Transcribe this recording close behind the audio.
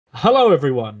Hello,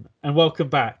 everyone, and welcome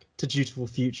back to Dutiful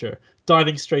Future.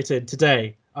 Diving straight in,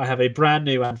 today I have a brand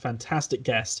new and fantastic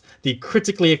guest, the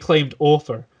critically acclaimed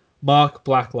author, Mark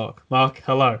Blacklock. Mark,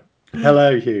 hello.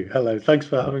 Hello, Hugh. Hello. Thanks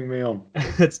for having me on.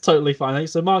 It's totally fine.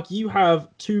 So, Mark, you have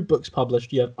two books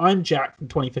published. You have I'm Jack from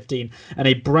 2015 and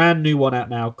a brand new one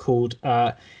out now called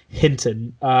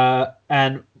Hinton.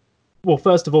 Well,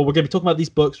 first of all, we're going to be talking about these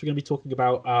books. We're going to be talking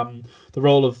about the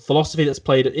role of philosophy that's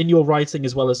played in your writing,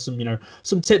 as well as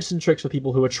some tips and tricks for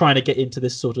people who are trying to get into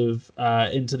this sort of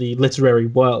into the literary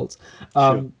world.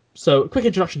 Sure. So, a quick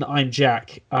introduction to I'm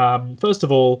Jack. First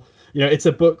of all, it's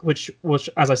a book which,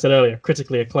 as I said earlier,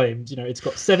 critically acclaimed. It's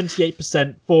got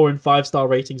 78% 4 and 5-star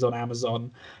ratings on Amazon.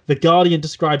 The Guardian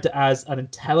described it as an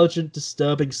intelligent,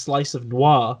 disturbing slice of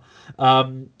noir.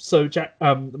 So, Jack,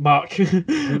 Mark.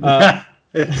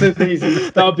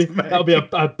 That would be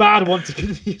a bad one to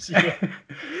confuse you.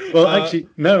 Well, actually,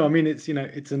 no. I mean, it's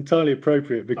entirely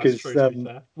appropriate because that's true, to be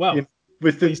fair. Well,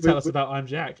 please tell us about I'm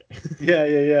Jack.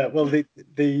 Yeah. Well, the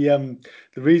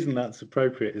reason that's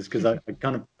appropriate is because I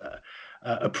kind of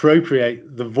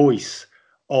appropriate the voice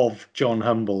of John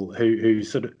Humble, who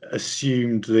sort of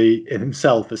assumed the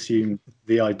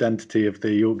identity of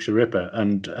the Yorkshire Ripper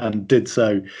and did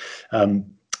so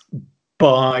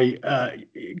by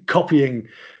copying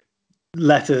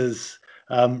letters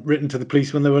written to the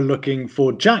police when they were looking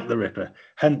for Jack the Ripper.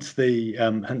 Hence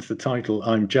the title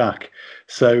I'm Jack.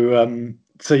 So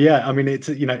yeah, I mean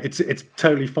it's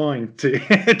totally fine to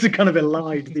to kind of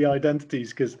elide the identities,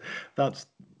 because that's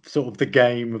sort of the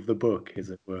game of the book,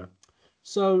 as it were.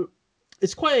 So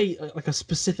it's quite a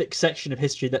specific section of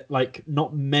history that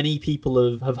not many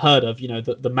people have heard of.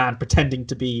 The man pretending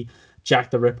to be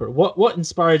Jack the Ripper. What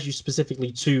inspired you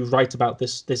specifically to write about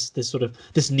this sort of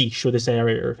this niche or this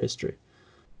area of history?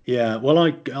 Yeah, well,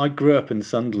 I grew up in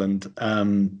Sunderland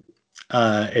in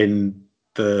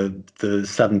the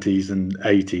 70s and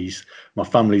 80s. My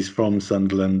family's from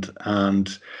Sunderland,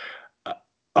 and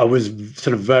I was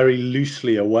sort of very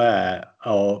loosely aware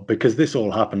because this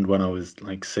all happened when I was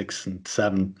like 6 and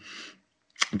 7,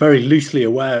 very loosely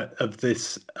aware of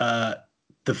this,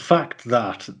 the fact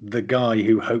that the guy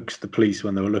who hoaxed the police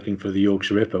when they were looking for the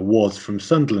Yorkshire Ripper was from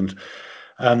Sunderland.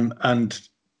 And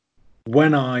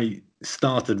when I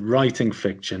started writing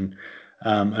fiction,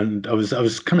 and I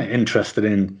was kind of interested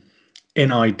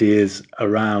in ideas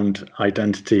around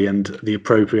identity and the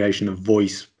appropriation of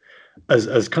voice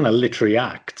as kind of literary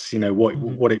acts,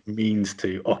 what it means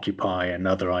to occupy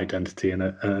another identity and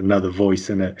another voice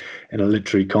in a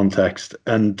literary context.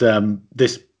 And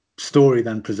this story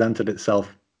then presented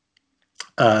itself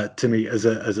to me as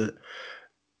a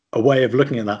way of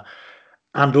looking at that.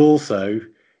 And also,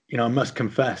 I must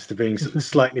confess to being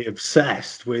slightly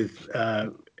obsessed with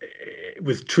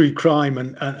true crime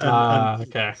and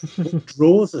okay. what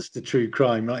draws us to true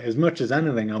crime. Like, as much as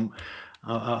anything,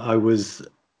 I was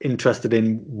interested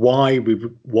in why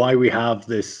we have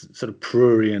this sort of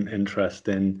prurient interest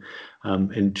in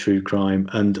true crime,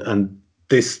 and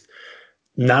this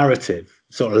narrative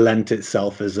sort of lent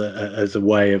itself as a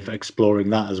way of exploring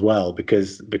that as well,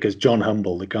 because John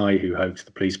Humble, the guy who hoaxed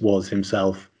the police, was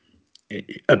himself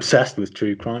obsessed with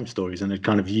true crime stories and had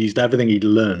kind of used everything he'd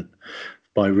learned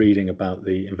by reading about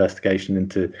the investigation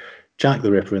into Jack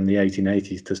the Ripper in the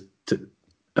 1880s to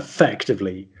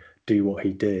effectively do what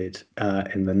he did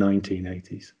in the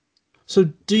 1980s. So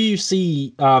do you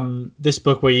see this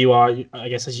book where you are, I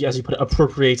guess, as you put it,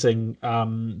 appropriating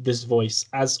this voice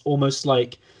as almost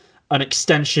like an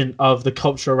extension of the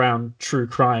culture around true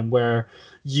crime, where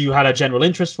you had a general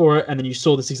interest for it and then you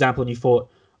saw this example and you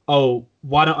thought, oh,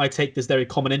 why don't I take this very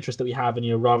common interest that we have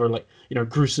in rather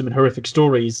gruesome and horrific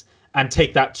stories and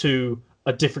take that to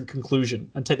a different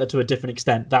conclusion and take that to a different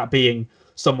extent, that being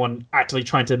someone actually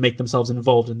trying to make themselves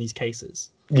involved in these cases?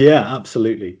 Yeah,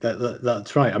 absolutely.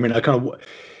 That's right. I mean,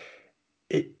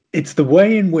 it's the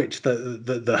way in which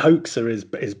the hoaxer is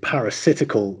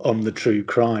parasitical on the true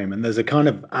crime, and there's a kind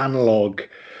of analog,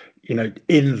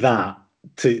 in that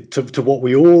to what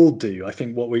we all do. I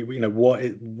think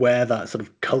where that sort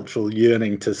of cultural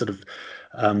yearning to sort of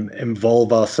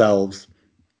involve ourselves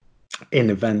in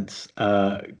events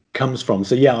comes from.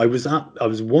 So yeah, I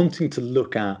was wanting to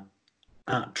look at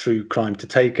true crime,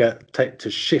 to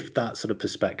shift that sort of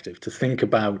perspective, to think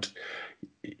about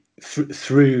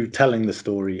through telling the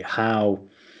story how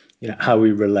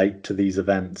we relate to these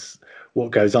events,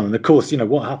 what goes on. And of course,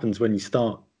 what happens when you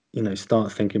start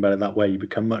thinking about it that way, you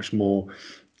become much more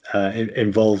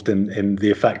involved in the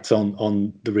effects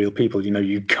on the real people.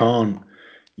 You can't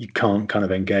kind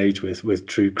of engage with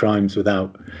true crimes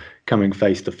without coming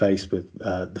face to face with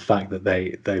the fact that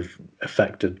they've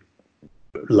affected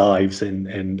lives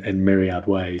in myriad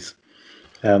ways.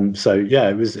 So yeah,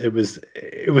 it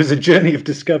was a journey of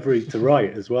discovery to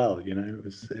write as well. You know, it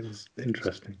was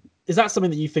interesting. Is that something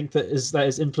that you think that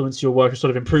has influenced your work or sort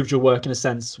of improved your work in a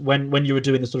sense when you were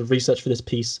doing the sort of research for this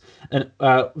piece, and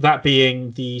that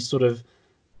being the sort of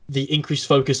the increased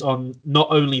focus on not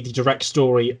only the direct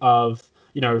story of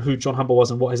who John Humble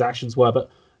was and what his actions were, but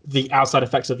the outside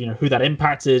effects of who that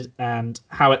impacted and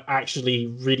how it actually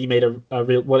really made a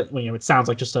real it sounds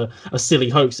like just a silly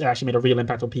hoax. It actually made a real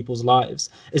impact on people's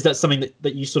lives. Is that something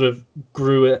that you sort of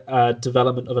grew a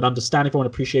development of an understanding for, an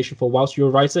appreciation for whilst you were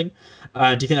writing?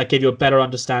 Do you think that gave you a better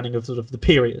understanding of sort of the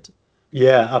period?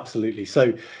 Yeah, absolutely.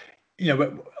 So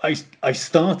I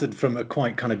started from a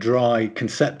quite kind of dry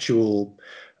conceptual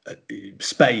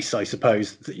space, I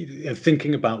suppose,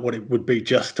 thinking about what it would be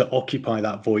just to occupy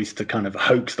that voice, to kind of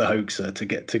hoax the hoaxer, to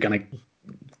get to kind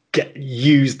of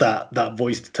use that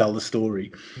voice to tell the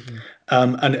story.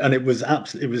 And it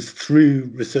was through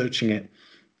researching it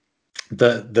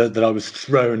that I was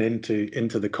thrown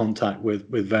into the contact with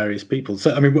various people.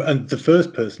 So I mean, and the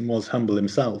first person was Humble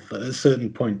himself. At a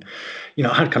certain point,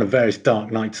 I had kind of various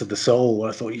dark nights of the soul where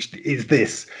I thought, is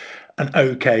this an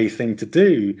okay thing to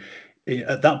do?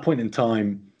 At that point in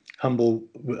time, Humble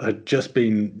had just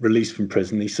been released from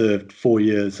prison. He served 4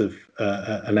 years of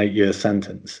an 8-year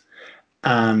sentence.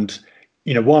 And,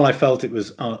 while I felt it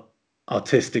was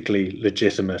artistically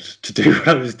legitimate to do what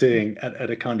I was doing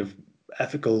at a kind of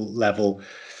ethical level,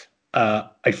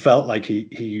 I felt like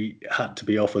he had to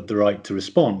be offered the right to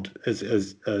respond,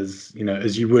 as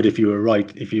you would if you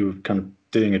were kind of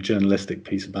doing a journalistic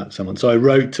piece about someone. So I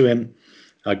wrote to him.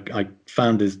 I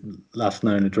found his last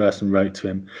known address and wrote to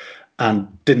him, and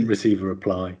didn't receive a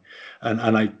reply.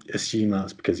 And I assume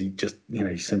that's because he just,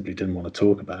 he simply didn't want to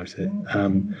talk about it.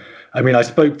 I mean, I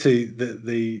spoke to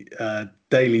the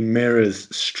Daily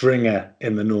Mirror's stringer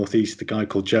in the Northeast, a guy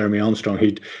called Jeremy Armstrong,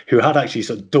 who had actually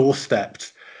sort of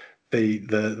doorstepped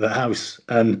the house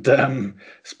and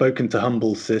spoken to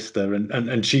Humble's sister,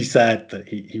 and she said that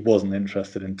he wasn't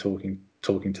interested in talking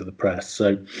to the press.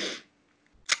 So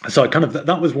I kind of,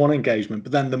 that was one engagement,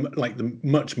 but then the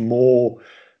much more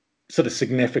sort of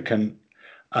significant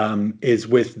is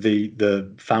with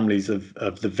the families of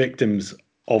the victims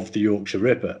of the Yorkshire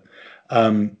Ripper,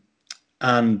 and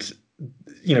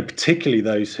particularly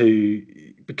those who,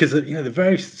 because the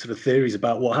various sort of theories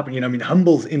about what happened. I mean,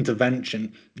 Humble's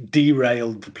intervention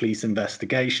derailed the police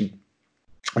investigation,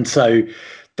 and so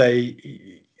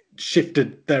they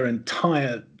shifted their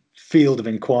entire field of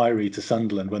inquiry to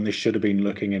Sunderland when they should have been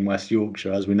looking in West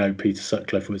Yorkshire. As we know, Peter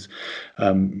Sutcliffe was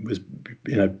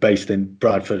based in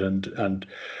Bradford and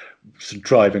sort of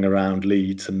driving around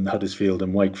Leeds and Huddersfield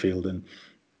and Wakefield, and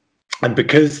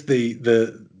because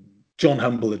the John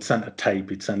Humble had sent a tape,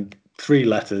 he'd sent 3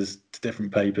 letters to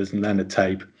different papers and then a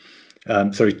tape.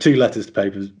 2 letters to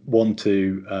papers, one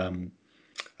to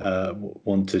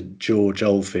George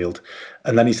Oldfield,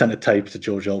 and then he sent a tape to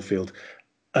George Oldfield.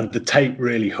 And the tape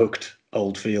really hooked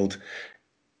Oldfield,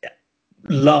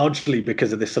 largely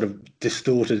because of this sort of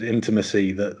distorted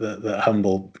intimacy that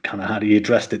Humble kind of had. He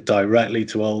addressed it directly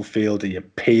to Oldfield. He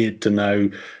appeared to know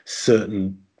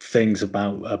certain things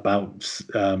about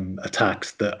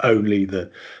attacks that only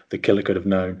the killer could have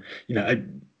known.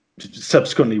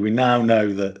 Subsequently, we now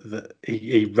know that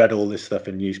he read all this stuff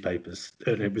in newspapers,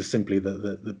 and it was simply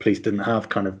that the police didn't have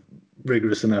kind of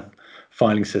rigorous enough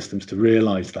filing systems to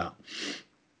realise that.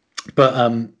 But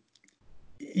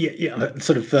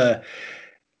sort of the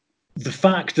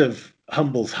fact of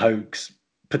Humble's hoax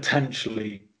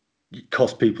potentially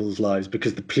cost people's lives,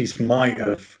 because the police might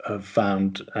have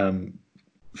found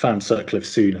Sutcliffe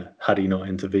sooner had he not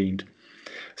intervened.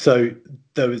 So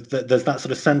there's that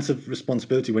sort of sense of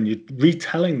responsibility when you're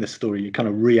retelling this story. You're kind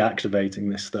of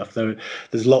reactivating this stuff.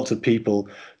 There's lots of people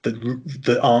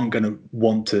that aren't going to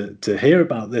want to hear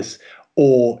about this,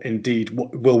 or indeed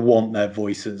will want their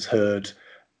voices heard,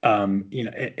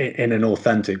 in an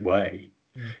authentic way.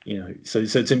 So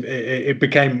it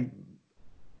became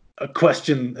a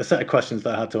set of questions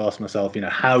that I had to ask myself.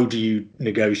 How do you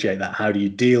negotiate that? How do you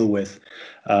deal with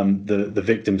the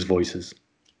victims' voices?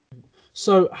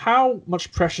 So how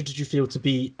much pressure did you feel to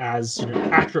be as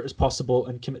accurate as possible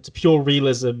and commit to pure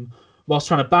realism, whilst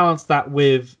trying to balance that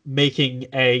with making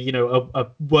a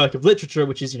work of literature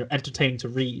which is entertaining to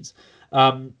read?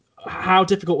 How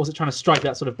difficult was it trying to strike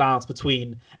that sort of balance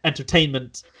between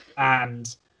entertainment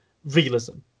and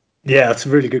realism? Yeah, that's a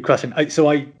really good question.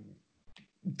 The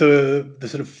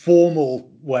sort of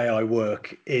formal way I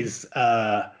work is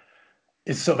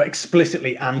sort of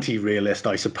explicitly anti-realist,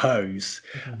 I suppose,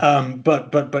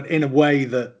 but in a way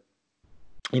that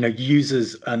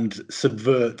uses and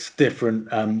subverts different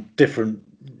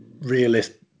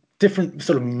realist, different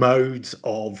sort of modes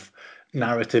of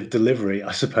narrative delivery.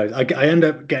 I suppose I end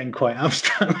up getting quite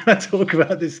abstract when I talk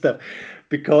about this stuff,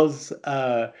 because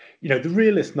the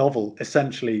realist novel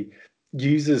essentially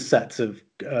uses sets of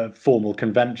formal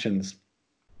conventions.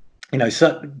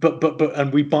 So, but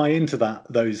and we buy into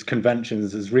those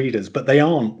conventions as readers, but they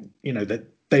aren't, that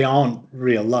they aren't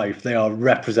real life. They are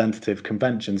representative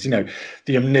conventions. The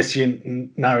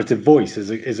omniscient narrative voice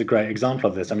is a great example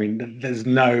of this. I mean, there's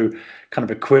no kind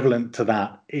of equivalent to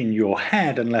that in your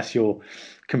head unless you're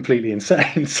completely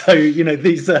insane. So,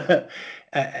 these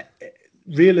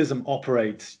realism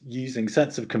operates using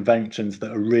sets of conventions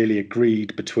that are really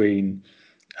agreed between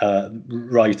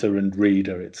writer and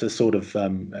reader. It's a sort of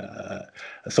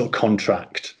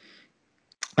contract.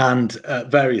 And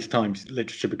various times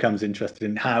literature becomes interested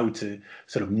in how to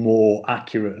sort of more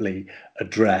accurately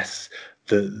address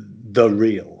the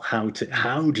real. How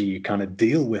do you kind of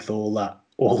deal with all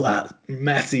that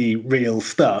messy real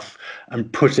stuff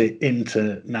and put it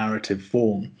into narrative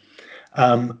form?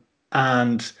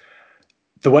 And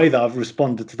the way that I've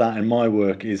responded to that in my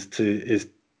work is to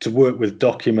work with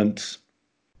documents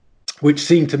which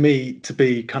seem to me to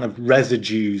be kind of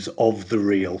residues of the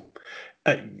real,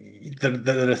 that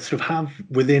sort of have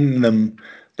within them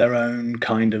their own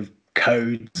kind of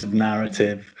codes of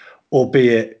narrative,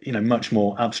 albeit much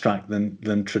more abstract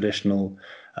than traditional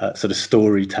sort of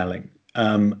storytelling.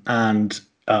 So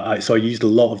I used a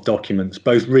lot of documents,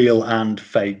 both real and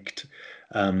faked,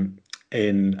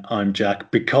 in I'm Jack,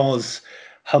 because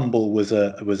Humble was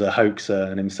a hoaxer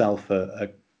and himself a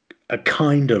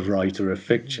kind of writer of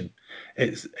fiction.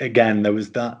 It's again, there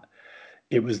was that.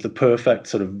 It was the perfect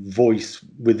sort of voice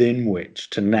within which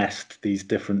to nest these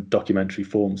different documentary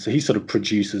forms. So he sort of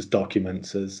produces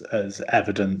documents as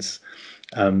evidence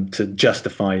to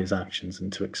justify his actions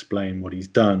and to explain what he's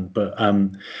done. But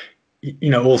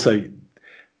also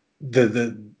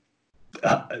the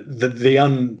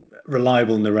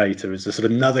unreliable narrator is a sort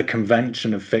of another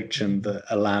convention of fiction that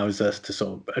allows us to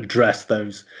sort of address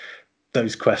those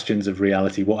questions of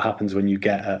reality. What happens when you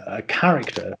get a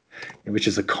character, which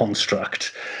is a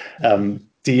construct,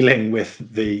 dealing with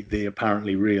the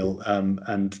apparently real?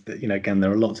 And again, there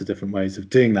are lots of different ways of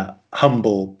doing that.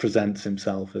 Humble presents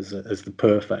himself as the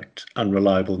perfect,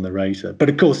 unreliable narrator. But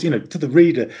of course, to the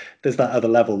reader, there's that other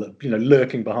level that,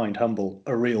 lurking behind Humble,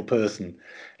 a real person,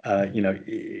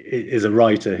 is a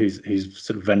writer who's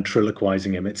sort of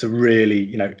ventriloquizing him. It's a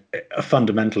really, a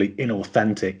fundamentally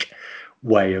inauthentic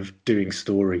way of doing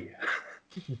story.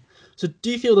 So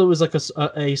do you feel there was like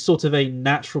a sort of a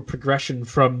natural progression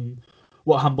from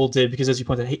what Humble did? Because as you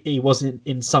pointed out, he wasn't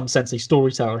in some sense a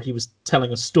storyteller. He was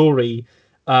telling a story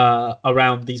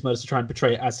around these motives to try and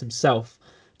portray it as himself.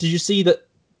 Did you see that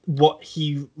what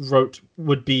he wrote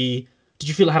would be, did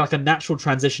you feel it had like a natural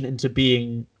transition into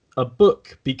being a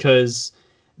book? Because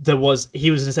he was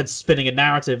in a sense spinning a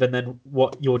narrative, and then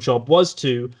what your job was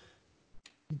to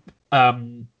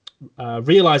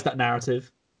realize that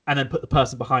narrative and then put the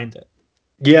person behind it.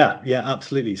 Yeah,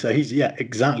 absolutely. So he's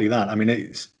exactly that. I mean,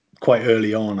 it's quite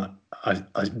early on.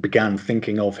 I began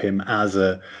thinking of him as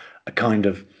a kind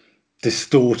of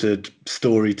distorted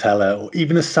storyteller, or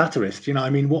even a satirist. I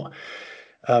mean, what?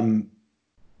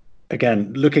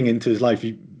 Again, looking into his life,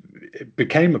 it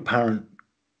became apparent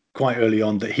quite early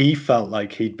on that he felt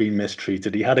like he'd been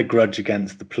mistreated. He had a grudge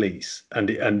against the police,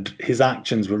 and his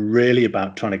actions were really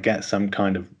about trying to get some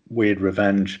kind of weird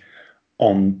revenge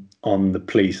on the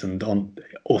police and on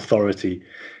authority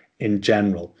in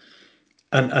general.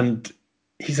 And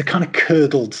he's a kind of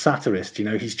curdled satirist.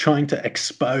 He's trying to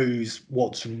expose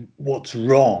what's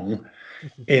wrong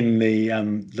in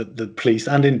the police,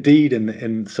 and indeed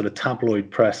in sort of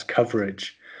tabloid press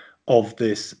coverage of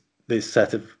this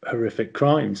set of horrific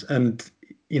crimes. And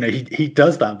he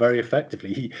does that very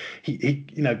effectively. He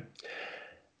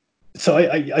so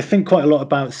I think quite a lot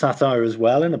about satire as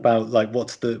well, and about like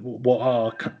what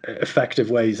are effective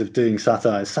ways of doing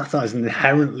satire. Satire is an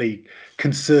inherently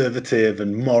conservative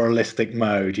and moralistic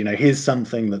mode. Here's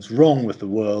something that's wrong with the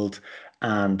world,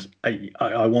 and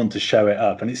I want to show it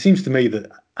up. And it seems to me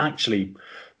that actually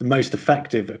the most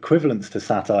effective equivalents to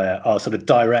satire are sort of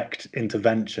direct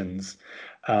interventions,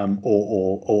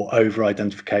 or over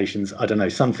identifications. I don't know,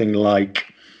 something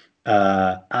like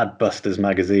Adbusters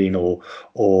magazine,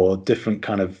 or different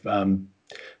kind of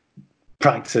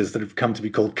practices that have come to be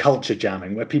called culture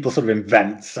jamming, where people sort of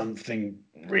invent something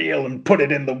real and put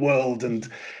it in the world, and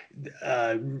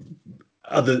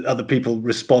other people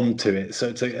respond to it. So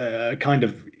it's a kind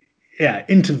of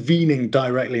intervening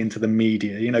directly into the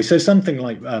media. So something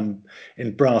like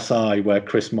in Brass Eye, where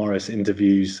Chris Morris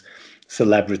interviews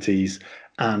celebrities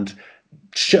and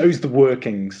shows the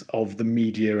workings of the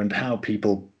media and how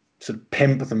people sort of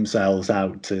pimp themselves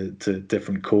out to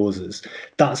different causes.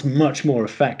 That's much more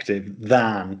effective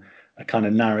than a kind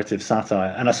of narrative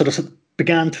satire. And I sort of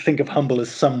began to think of Humble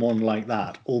as someone like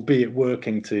that, albeit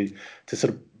working to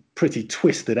sort of pretty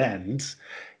twisted ends.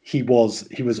 He was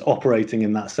operating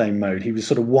in that same mode. He was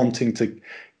sort of wanting to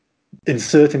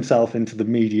insert himself into the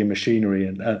media machinery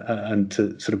and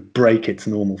to sort of break its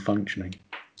normal functioning.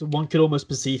 So one could almost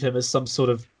perceive him as some sort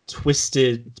of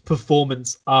twisted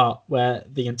performance art, where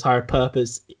the entire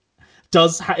purpose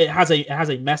it has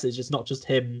a message. It's not just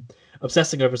him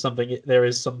obsessing over something. There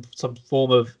is some form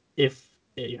of, if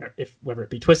whether it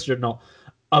be twisted or not,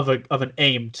 of an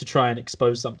aim to try and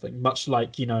expose something. Much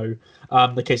like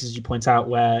the cases you point out,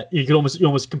 where you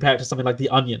almost compare it to something like The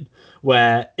Onion,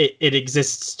 where it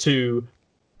exists to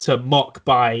mock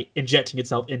by injecting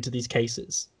itself into these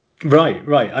cases.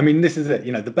 Right. I mean, this is it.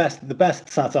 The best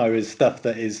satire is stuff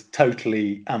that is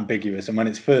totally ambiguous, and when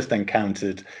it's first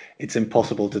encountered, it's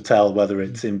impossible to tell whether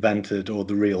it's invented or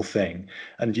the real thing.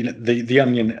 And the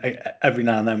Onion, every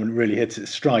now and then, when it really hits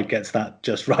its stride, gets that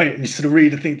just right, and you sort of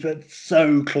read and think that's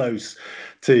so close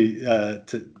to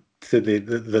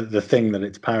the thing that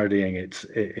it's parodying.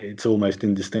 It's almost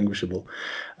indistinguishable.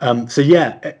 So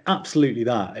yeah, absolutely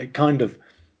that. It kind of.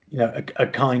 A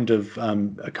kind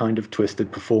of twisted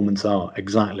performance art.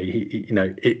 Exactly.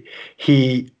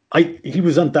 He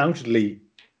was undoubtedly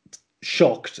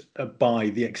shocked by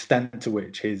the extent to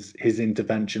which his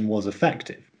intervention was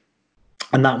effective,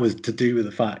 and that was to do with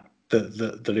the fact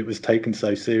that it was taken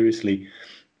so seriously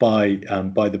by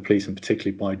the police, and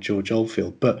particularly by George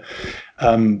Oldfield. But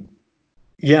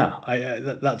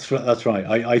that's right.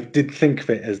 I did think of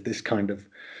it as this kind of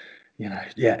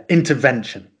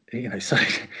intervention. So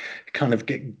kind of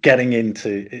getting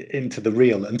into the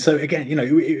real. And so again,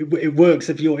 it works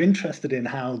if you're interested in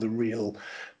how the real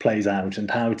plays out and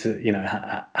how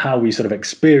to, how we sort of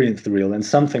experience the real. And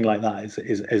something like that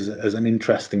is an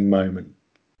interesting moment.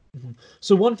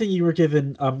 So one thing you were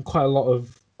given quite a lot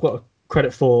of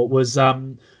credit for was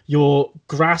your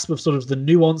grasp of sort of the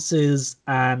nuances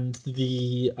and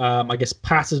the I guess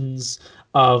patterns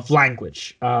of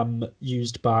language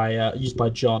used by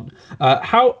John.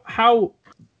 How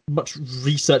much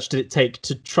research did it take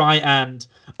to try and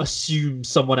assume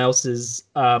someone else's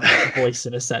voice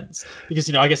in a sense?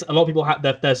 Because I guess a lot of people have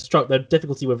their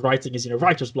difficulty with writing is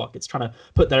writer's block. It's trying to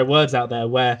put their words out there,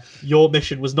 where your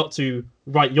mission was not to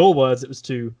write your words, it was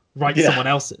to write someone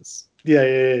else's.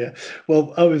 Yeah.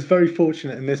 Well, I was very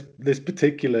fortunate in this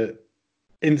particular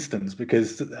instance,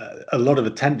 because a lot of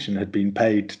attention had been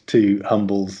paid to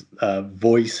Humble's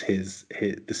voice,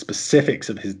 the specifics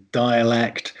of his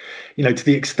dialect, to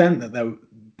the extent that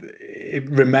it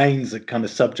remains a kind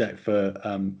of subject for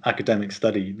academic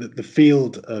study. The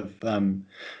field of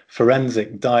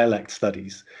forensic dialect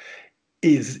studies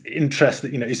is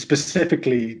interested, is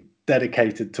specifically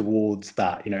dedicated towards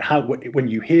that. How, when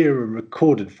you hear a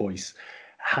recorded voice,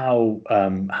 how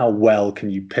well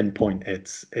can you pinpoint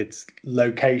its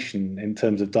location in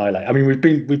terms of dialect? I mean,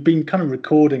 we've been kind of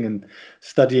recording and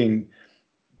studying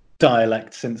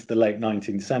dialect since the late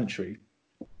 19th century,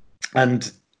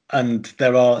 and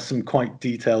there are some quite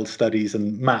detailed studies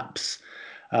and maps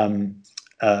of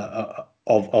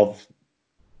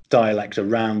dialect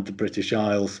around the British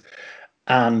Isles,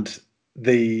 and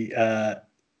the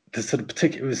sort of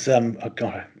particular was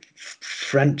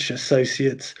French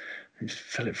associates.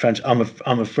 Philip French. I'm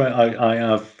afraid I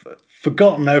have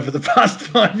forgotten over the past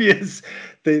 5 years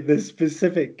the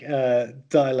specific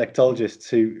dialectologists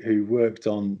who worked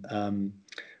on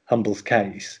Humble's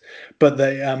case, but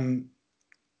they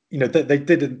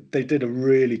did a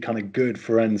really kind of good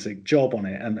forensic job on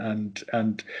it,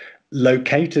 and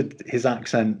located his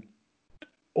accent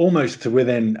almost to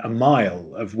within a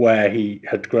mile of where he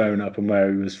had grown up and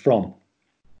where he was from.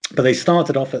 But they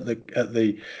started off at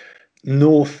the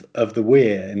north of the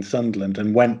Weir in Sunderland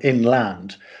and went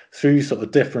inland through sort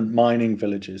of different mining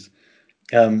villages,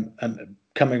 and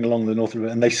coming along the north of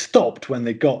it, and they stopped when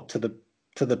they got to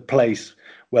the place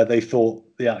where they thought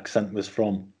the accent was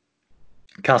from,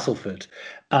 Castleford,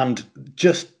 and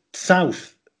just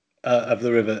south of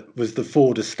the river was the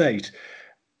Ford estate,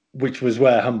 which was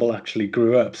where Humble actually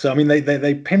grew up. So I mean,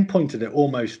 they pinpointed it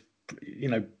almost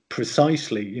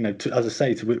precisely, as I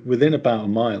say, to within about a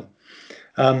mile.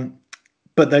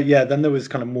 But then there was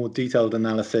kind of more detailed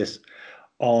analysis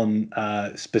on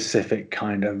specific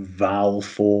kind of vowel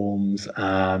forms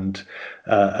and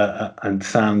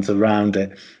sounds around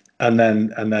it. and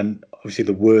then obviously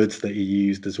the words that he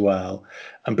used as well.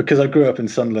 And because I grew up in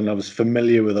Sunderland, I was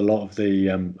familiar with a lot of the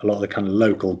kind of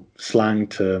local slang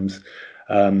terms,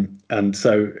 and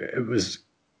so it was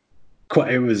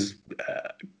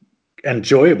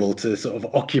enjoyable to sort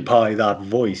of occupy that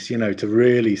voice, to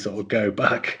really sort of go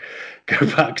back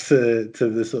to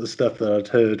the sort of stuff that I'd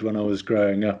heard when I was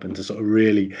growing up, and to sort of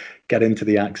really get into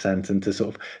the accent, and to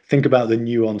sort of think about the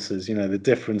nuances, the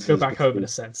differences. Go back home in a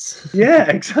sense. Yeah,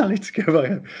 exactly. To go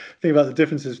back, think about the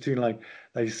differences between like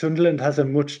Sunderland has a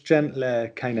much gentler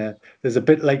kind of. There's a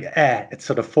bit like air. It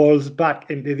sort of falls back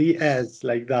into the airs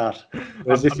like that.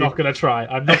 I'm not going to try.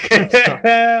 I'm not going to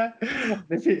try.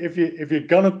 If you've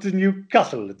gone up to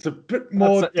Newcastle, it's a bit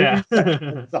more. Yeah.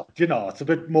 It's a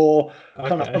bit more.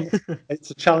 Okay.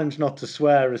 It's a challenge not to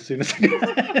swear as soon as.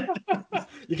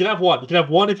 You can have one. You can have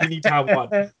one if you need to have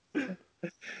one.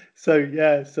 So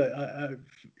yeah,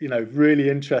 really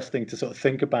interesting to sort of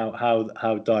think about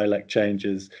how dialect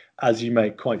changes as you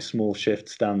make quite small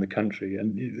shifts down the country.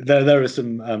 And there are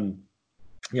some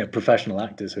professional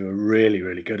actors who are really,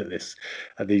 really good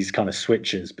at these kind of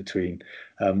switches between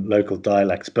local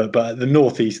dialects. But the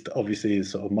northeast obviously is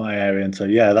sort of my area, and so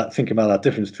thinking about that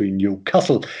difference between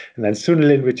Newcastle and then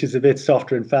Sunderland, which is a bit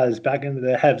softer and falls back into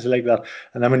the hebs like that,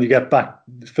 and then when you get back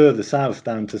further south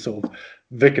down to sort of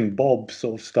Vic and Bob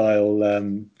sort of style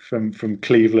from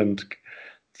Cleveland,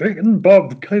 Vic and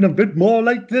Bob kind of a bit more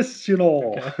like this,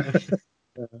 Okay.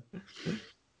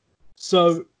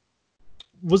 So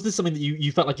was this something that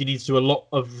you felt like you needed to do a lot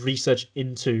of research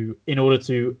into in order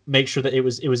to make sure that it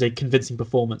was a convincing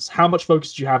performance? How much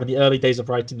focus did you have in the early days of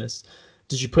writing this?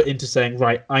 Did you put into saying,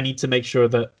 right, I need to make sure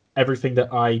that everything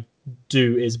that I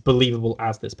do is believable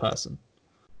as this person?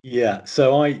 Yeah.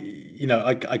 So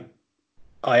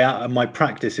my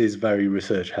practice is very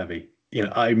research heavy.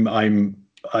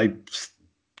 I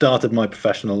started my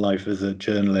professional life as a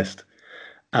journalist,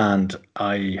 and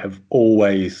I have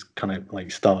always kind of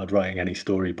like started writing any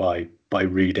story by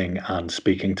reading and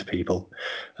speaking to people.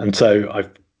 And so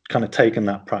I've kind of taken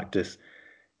that practice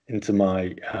into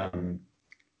my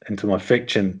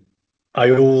fiction.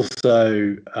 I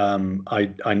also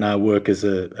I now work as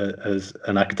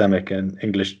an academic and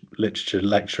English literature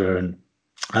lecturer,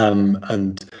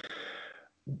 and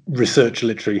research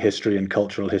literary history and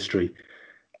cultural history,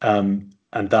 and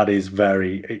that is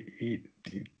very.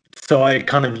 So I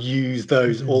kind of use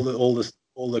those all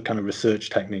the kind of research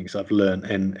techniques I've learned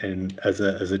in as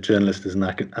a journalist, as an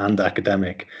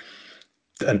academic,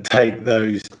 and take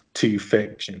those to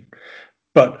fiction.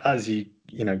 But as you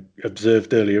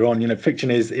observed earlier on, fiction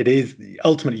is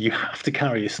ultimately you have to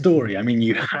carry a story. I mean,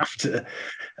 you have to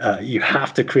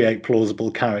create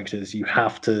plausible characters. You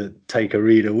have to take a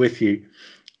reader with you,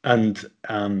 and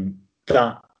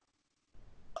that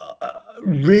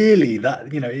really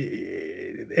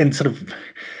in sort of,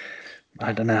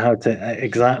 I don't know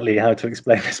exactly how to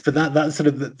explain this, but that's sort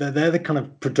of they're the kind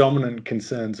of predominant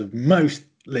concerns of most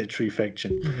literary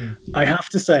fiction. Mm-hmm. I have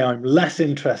to say I'm less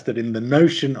interested in the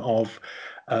notion of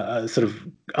a sort of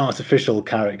artificial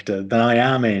character than I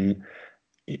am in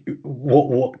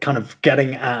what kind of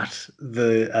getting at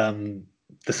the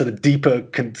sort of deeper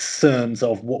concerns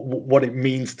of what it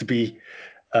means to be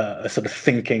a sort of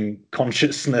thinking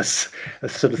consciousness, a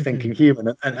sort of thinking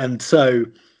human, and so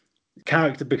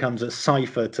character becomes a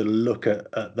cipher to look at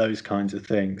those kinds of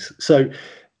things. So,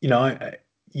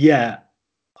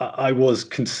 I was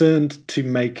concerned to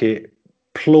make it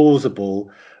plausible,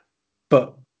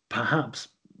 but perhaps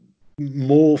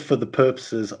more for the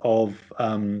purposes of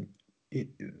then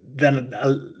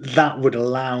that would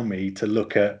allow me to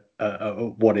look at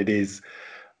what it is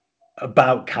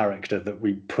about character that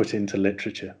we put into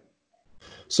literature.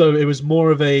 So it was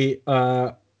more of a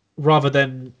rather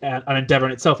than an endeavor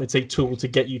in itself, it's a tool to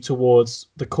get you towards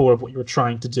the core of what you were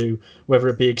trying to do, whether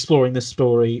it be exploring this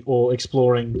story or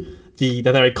exploring the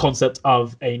very concept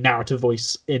of a narrative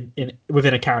voice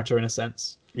within a character, in a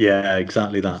sense. Yeah,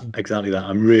 exactly that.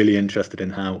 I'm really interested in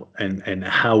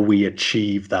how we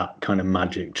achieve that kind of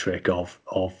magic trick of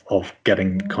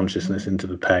getting consciousness into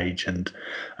the page, and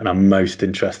I'm most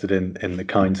interested in the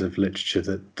kinds of literature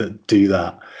that do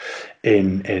that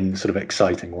in sort of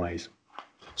exciting ways.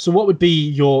 So what would be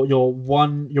your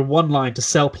one line to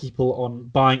sell people on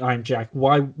buying I'm Jack?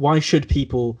 Why should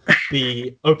people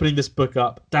be opening this book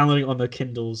up, downloading it on their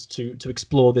Kindles to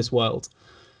explore this world?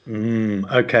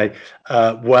 Okay.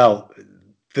 Well,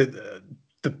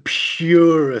 the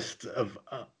purest of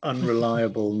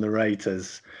unreliable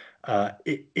narrators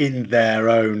in their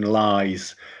own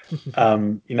lies.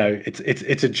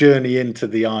 It's a journey into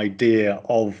the idea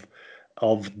of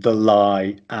the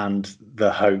lie and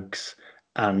the hoax,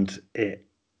 and it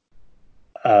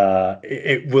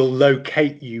it will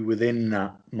locate you within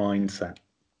that mindset.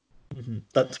 Mm-hmm.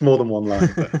 That's more than one line,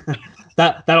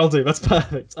 but that'll do. That's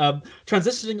perfect.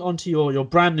 Transitioning onto your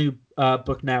brand new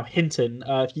book now, Hinton.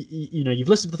 If you've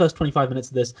listened to the first 25 minutes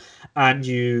of this, and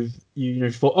you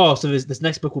thought, oh, so this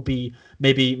next book will be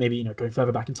maybe going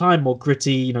further back in time, more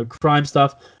gritty, crime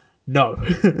stuff. No,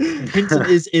 Hinton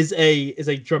is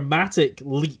a dramatic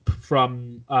leap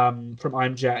from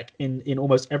I'm Jack in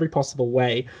almost every possible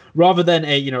way, rather than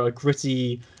a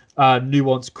gritty,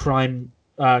 nuanced crime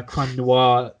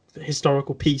noir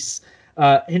historical piece.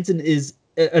 Hinton is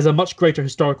a much greater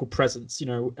historical presence.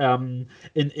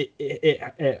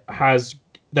 It has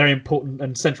very important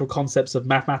and central concepts of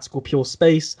mathematical pure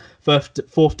space,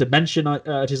 fourth dimension.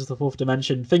 It is the fourth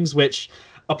dimension, things which,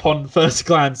 upon first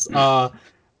glance, are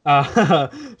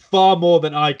far more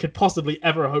than I could possibly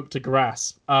ever hope to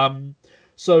grasp.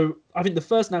 So I think the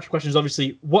first natural question is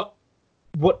obviously what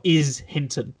is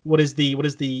Hinton? What is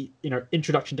the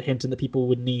introduction to Hinton that people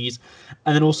would need,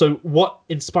 and then also what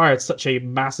inspired such a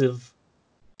massive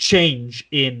change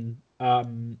in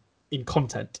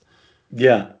content?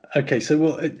 Yeah. Okay.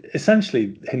 So,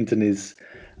 essentially, Hinton is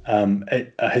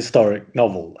a historic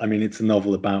novel. I mean, it's a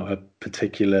novel about a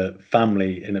particular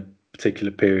family in a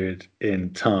particular period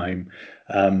in time.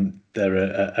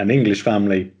 They're an English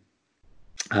family,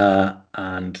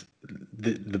 and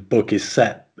the book is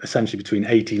set essentially between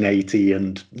 1880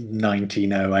 and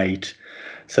 1908.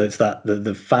 So it's that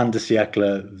the fin de siècle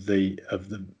of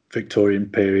the Victorian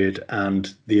period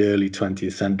and the early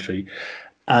 20th century.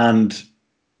 And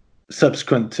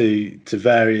subsequent to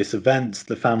various events,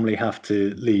 the family have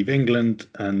to leave England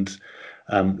and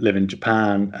live in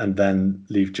Japan, and then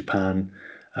leave Japan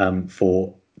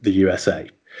for the USA.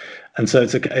 And so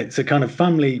it's a kind of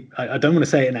family. I don't want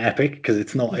to say an epic, because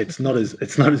it's not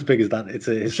as big as that. It's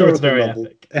a historical novel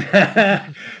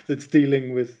that's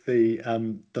dealing with the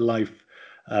life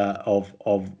of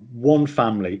one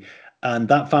family. And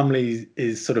that family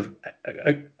is sort of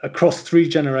across three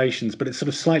generations, but it's sort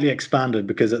of slightly expanded,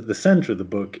 because at the center of the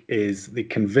book is the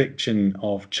conviction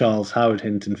of Charles Howard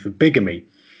Hinton for bigamy.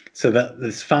 So that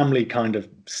this family kind of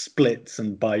splits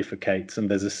and bifurcates,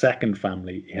 and there's a second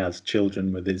family. He has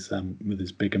children with his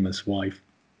bigamous wife.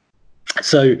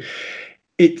 So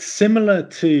it's similar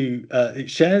to it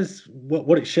shares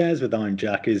what it shares with I'm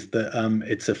Jack is that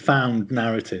it's a found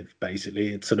narrative.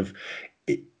 Basically, it's sort of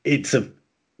it's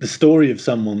the story of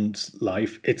someone's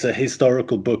life. It's a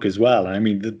historical book as well. I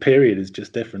mean, the period is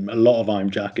just different. A lot of I'm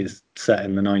Jack is set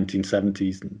in the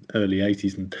 1970s and early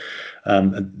 80s,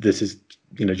 and this is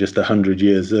just 100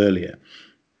 years earlier.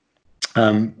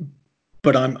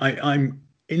 But I'm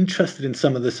interested in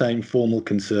some of the same formal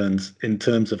concerns in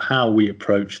terms of how we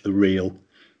approach the real,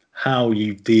 how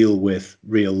you deal with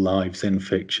real lives in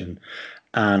fiction,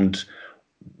 and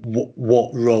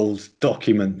what roles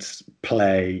documents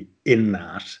play in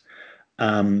that,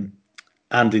 and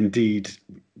indeed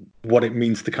what it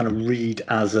means to kind of read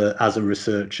as a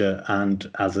researcher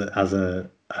and as a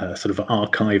sort of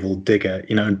archival digger,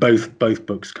 and both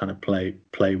books kind of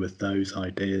play with those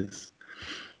ideas.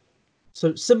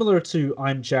 So similar to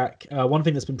I'm Jack, one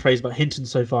thing that's been praised about Hinton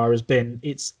so far has been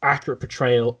its accurate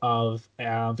portrayal of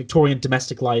Victorian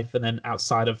domestic life, and then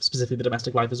outside of specifically the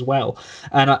domestic life as well.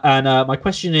 And my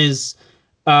question is,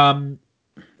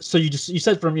 so you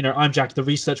said from I'm Jack, the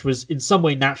research was in some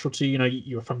way natural to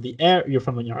you were from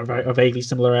a vaguely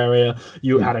similar area.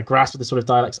 You had a grasp of the sort of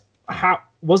dialects. How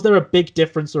was there a big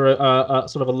difference or a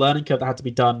sort of a learning curve that had to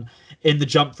be done in the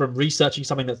jump from researching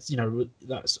something that's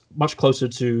much closer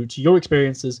to your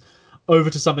experiences over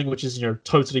to something which is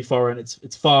totally foreign?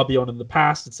 It's far beyond in the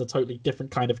past. It's a totally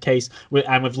different kind of case with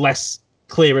less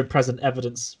clear and present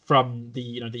evidence from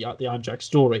the I'm Jack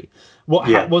story.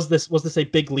 Was this a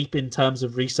big leap in terms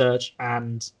of research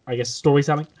and I guess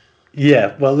storytelling?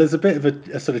 Yeah, well, there's a bit of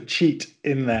a sort of cheat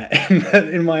in there.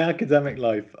 In my academic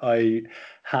life, I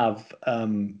have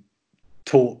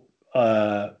taught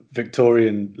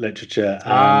Victorian literature,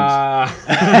 and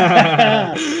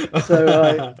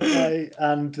so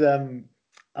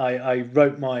I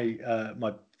wrote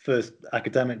my first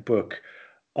academic book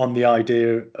on the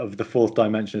idea of the fourth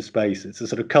dimension of space. It's a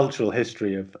sort of cultural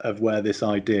history of where this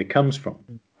idea comes from,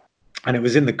 and it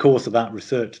was in the course of that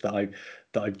research that I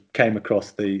came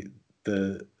across the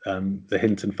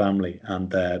Hinton family and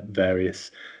their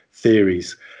various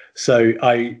theories. So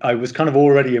I was kind of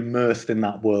already immersed in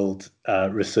that world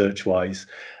research-wise,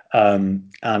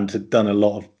 and had done a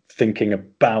lot of thinking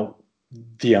about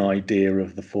the idea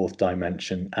of the fourth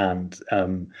dimension and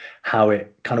how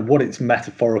it kind of what its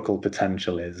metaphorical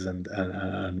potential is, and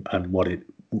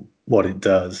what it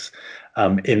does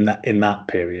in that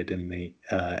period in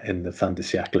the fin de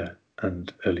siècle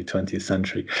and early 20th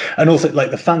century. And also,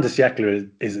 like, the fin de siècle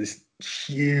is this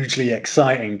hugely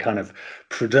exciting kind of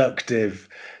productive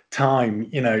time.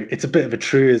 You know, it's a bit of a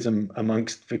truism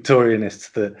amongst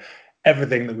Victorianists that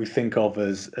everything that we think of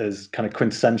as kind of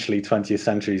quintessentially 20th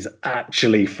century is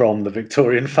actually from the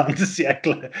Victorian fin de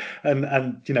siècle.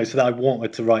 And you know, so that I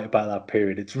wanted to write about that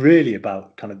period. It's really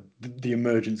about kind of the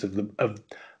emergence of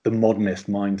the modernist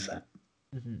mindset.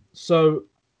 Mm-hmm. So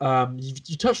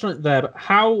you touched on it there, but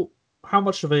how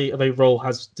much of a role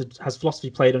has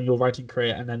philosophy played on your writing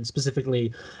career, and then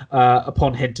specifically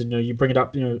upon Hinton? You know, you bring it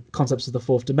up, you know, concepts of the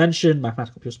fourth dimension,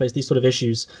 mathematical pure space, these sort of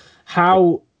issues.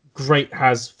 How great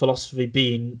has philosophy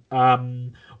been,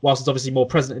 whilst it's obviously more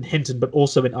present in Hinton, but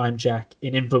also in I'm Jack,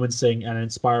 in influencing and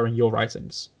inspiring your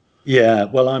writings? Yeah,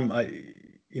 well,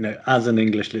 you know, as an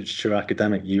English literature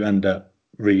academic, you end up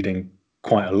reading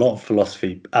quite a lot of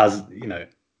philosophy, as you know,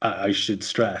 I should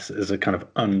stress, as a kind of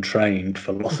untrained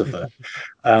philosopher.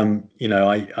 You know,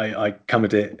 I come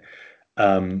at it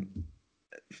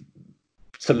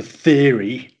sort of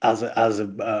theory as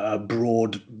a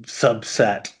broad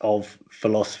subset of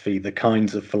philosophy, the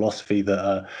kinds of philosophy that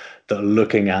are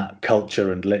looking at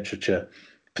culture and literature,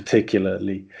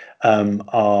 particularly,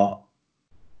 are.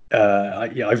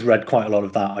 I've read quite a lot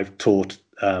of that. I've taught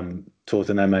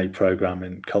an MA program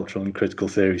in cultural and critical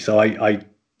theory, so I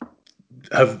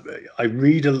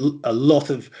read a lot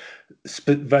of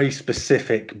very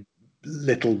specific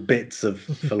little bits of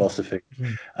philosophy,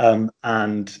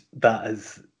 and that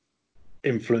has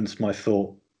influenced my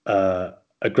thought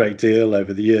a great deal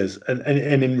over the years. And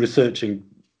in researching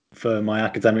for my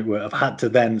academic work, I've had to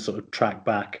then sort of track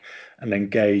back and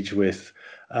engage with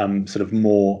sort of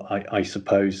more, I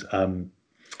suppose,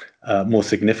 more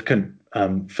significant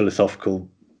philosophical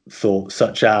thought,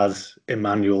 such as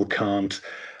Immanuel Kant.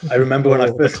 I remember when I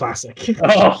first, the classic.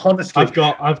 Oh, honestly,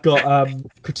 I've got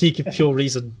Critique of Pure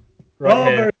Reason right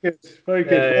here. Very good, very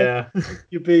good. Yeah.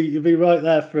 You'll be right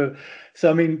there for. So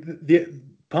I mean, the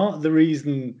part of the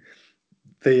reason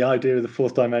the idea of the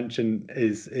fourth dimension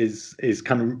is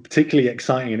kind of particularly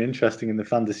exciting and interesting in the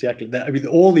fin de siècle. I mean,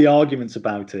 all the arguments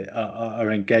about it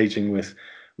are engaging with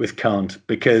Kant,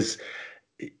 because,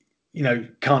 you know,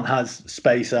 Kant has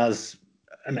space as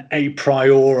an a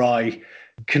priori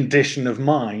condition of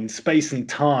mind. Space and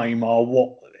time are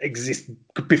what exist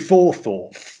before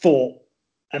thought. Thought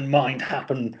and mind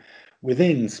happen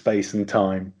within space and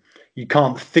time. You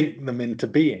can't think them into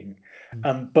being.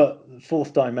 But the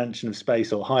fourth dimension of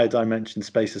space, or higher dimension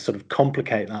spaces, sort of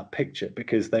complicate that picture,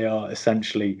 because they are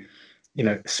essentially, you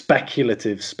know,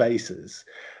 speculative spaces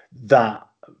that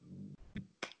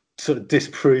sort of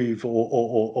disprove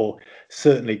or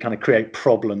certainly kind of create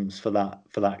problems for that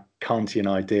Kantian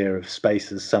idea of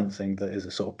space as something that is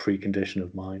a sort of precondition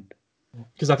of mind.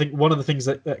 Because I think one of the things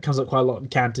that comes up quite a lot in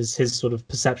Kant is his sort of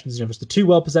perceptions. You know, there's the two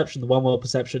world perception, the one world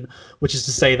perception, which is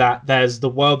to say that there's the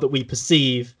world that we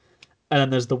perceive, and then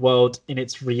there's the world in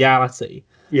its reality.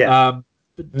 Yeah.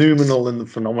 Noumenal and the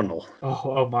phenomenal.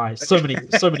 Oh my! So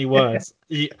many words.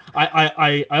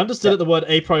 I understood the word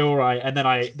a priori, and then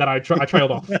I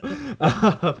trailed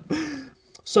off.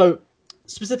 So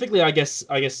specifically, I guess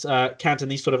Kant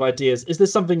and these sort of ideas. Is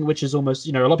this something which is almost,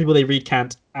 you know, a lot of people, they read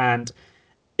Kant, and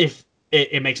if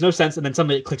it makes no sense, and then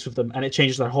suddenly it clicks with them and it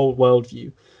changes their whole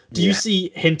worldview. Do you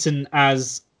see Hinton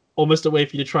as almost a way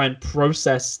for you to try and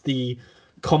process the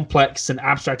complex and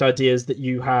abstract ideas that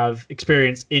you have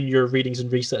experienced in your readings and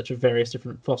research of various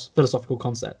different philosophical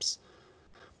concepts?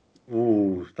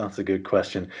 Ooh, that's a good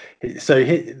question. So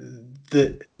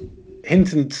the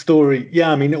Hinton story,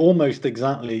 yeah, I mean, almost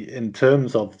exactly in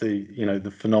terms of the, you know,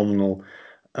 the phenomenal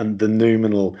and the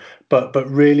noumenal, but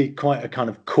really quite a kind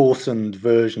of coarsened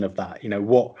version of that. You know,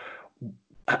 what,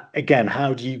 again,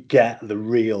 how do you get the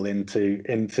real into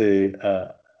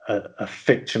a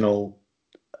fictional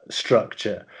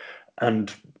structure,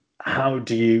 and how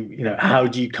do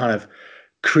you kind of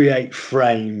create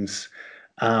frames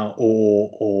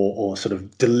or sort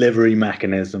of delivery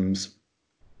mechanisms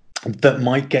that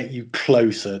might get you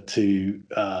closer to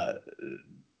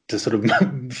sort of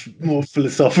more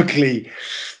philosophically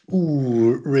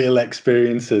real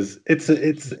experiences. It's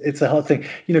a hard thing.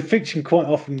 You know, fiction quite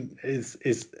often is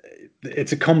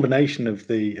it's a combination of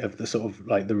the sort of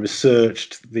like the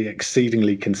researched, the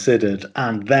exceedingly considered,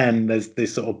 and then there's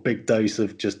this sort of big dose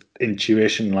of just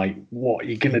intuition, like what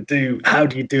you're gonna do, how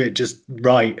do you do it just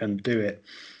right and do it.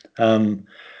 And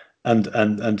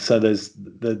so there's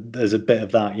a bit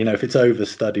of that. You know, if it's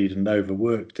overstudied and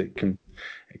overworked, it can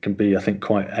it can be, I think,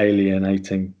 quite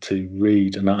alienating to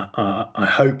read, and I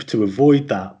hope to avoid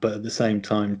that, but at the same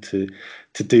time to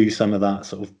do some of that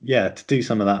sort of, yeah, to do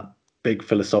some of that big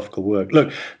philosophical work.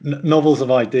 Look, novels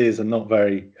of ideas are not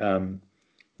very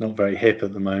hip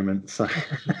at the moment. So,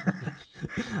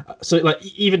 So like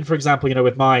even for example,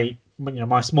 with my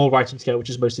small writing scale, which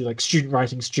is mostly like student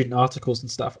writing, student articles and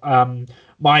stuff.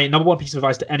 My number one piece of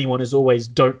advice to anyone is always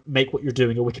don't make what you're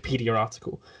doing a Wikipedia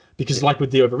article, because like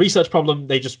with the over research problem,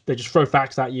 they just throw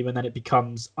facts at you and then it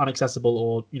becomes inaccessible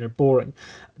or boring.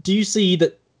 Do you see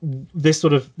that these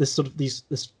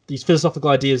philosophical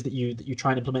ideas that you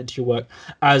try and implement into your work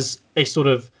as a sort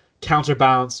of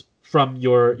counterbalance from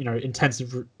your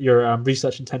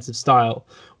research intensive style,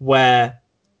 where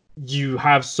you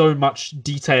have so much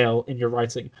detail in your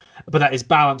writing, but that is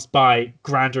balanced by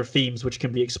grander themes which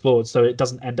can be explored, so it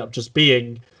doesn't end up just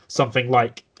being something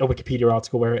like a Wikipedia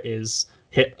article where it is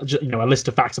a list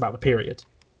of facts about the period?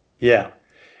 Yeah.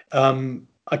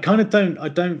 I kind of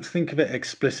don't think of it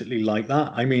explicitly like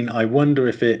that. I mean, I wonder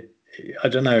if I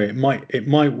don't know, it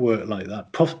might work like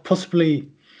that. Possibly.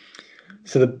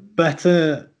 So the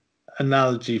better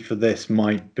analogy for this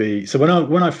might be, so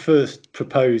when I first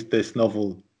proposed this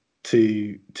novel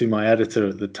to my editor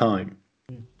at the time,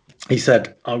 he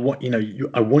said, I want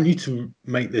you to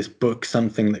make this book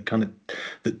something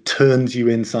that turns you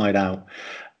inside out.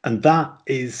 And that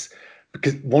is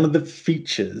because one of the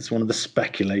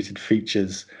speculated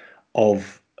features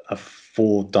of a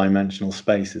four-dimensional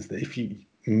space is that if you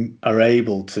are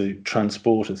able to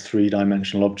transport a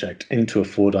three-dimensional object into a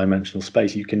four-dimensional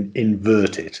space, you can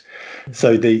invert it.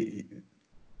 So the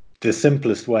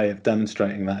simplest way of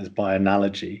demonstrating that is by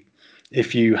analogy.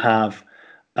 If you have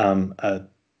a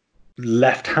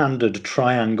left-handed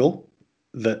triangle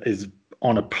that is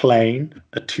on a plane,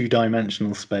 a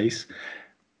two-dimensional space,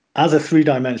 as a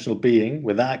three-dimensional being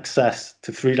with access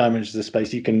to three dimensions of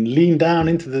space, you can lean down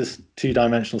into this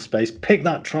two-dimensional space, pick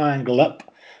that triangle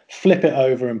up, flip it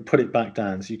over and put it back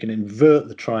down. So you can invert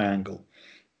the triangle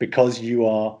because you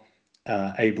are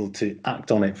able to act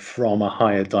on it from a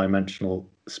higher dimensional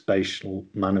spatial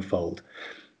manifold.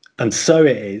 And so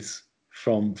it is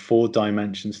from 4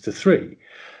 dimensions to 3.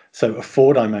 So a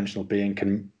 4-dimensional being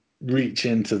can reach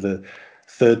into the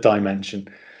 3rd dimension,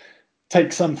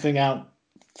 take something out,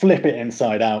 flip it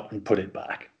inside out and put it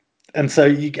back. And so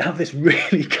you have this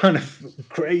really kind of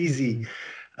crazy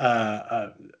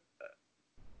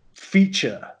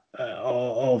feature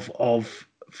of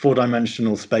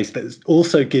 4-dimensional space that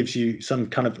also gives you some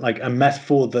kind of like a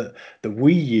metaphor that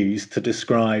we use to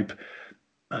describe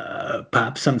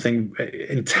perhaps something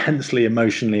intensely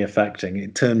emotionally affecting.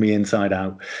 It turned me inside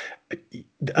out.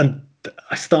 And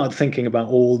I started thinking about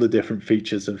all the different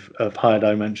features of higher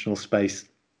dimensional space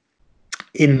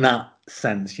in that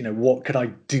sense. What could I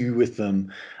do with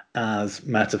them as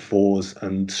metaphors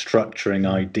and structuring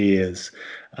ideas,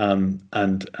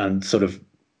 and sort of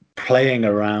playing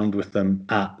around with them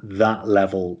at that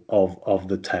level of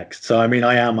the text. So I mean,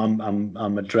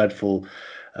 I'm a dreadful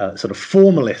sort of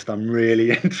formalist. I'm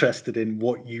really interested in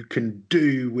what you can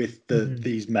do with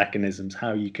these mechanisms,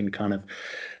 how you can kind of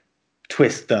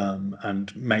twist them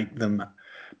and make them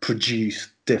produce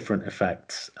different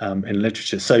effects in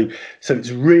literature. So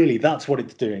it's really, that's what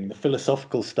it's doing. The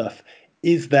philosophical stuff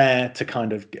is there to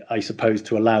kind of, I suppose,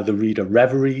 to allow the reader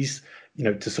reveries,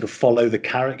 to sort of follow the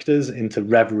characters into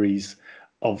reveries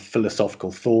of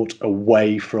philosophical thought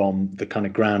away from the kind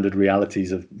of grounded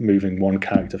realities of moving one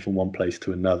character from one place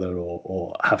to another,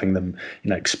 or having them,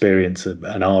 experience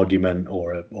an argument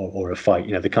or a fight,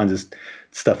 the kinds of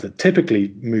stuff that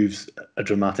typically moves a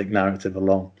dramatic narrative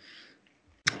along.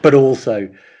 But also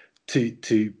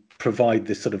to provide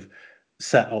this sort of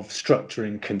set of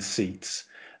structuring conceits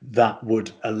that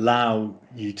would allow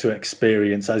you to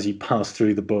experience, as you pass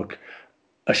through the book,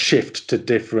 a shift to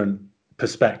different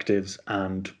perspectives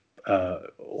and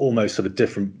almost sort of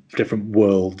different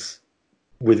worlds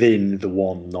within the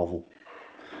one novel.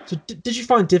 So did you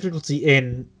find difficulty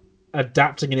in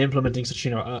adapting and implementing such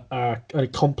a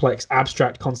complex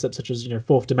abstract concept such as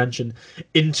fourth dimension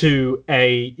into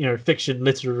a fiction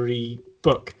literary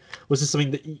book? Was this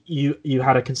something that you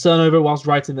had a concern over whilst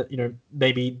writing, that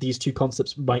maybe these two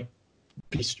concepts might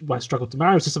struggle to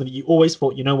marry? Was this something that you always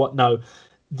thought, no,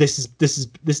 this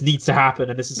needs to happen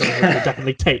and this is something that will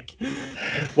definitely take?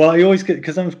 Well, I always get,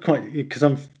 because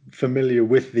I'm familiar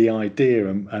with the idea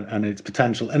and its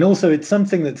potential, and also it's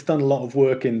something that's done a lot of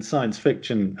work in science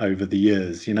fiction over the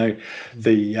years.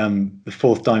 The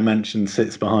fourth dimension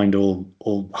sits behind all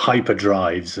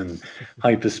hyperdrives and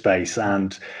hyperspace,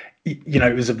 and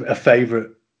it was a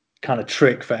favorite kind of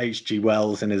trick for H.G.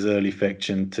 Wells in his early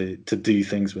fiction to do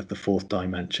things with the fourth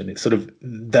dimension. It's sort of,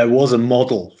 there was a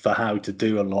model for how to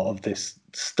do a lot of this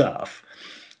stuff,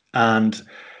 and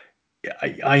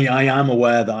I am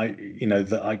aware that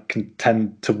that I can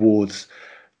tend towards,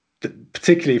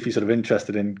 particularly if you're sort of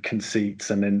interested in conceits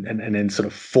and in sort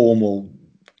of formal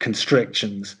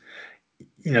constrictions,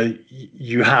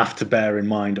 you have to bear in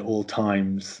mind at all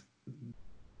times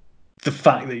the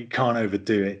fact that you can't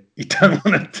overdo it. You don't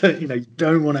want to, you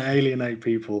don't want to alienate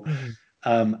people.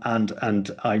 And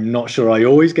I'm not sure I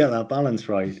always get that balance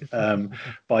right.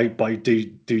 By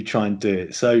do try and do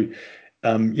it. So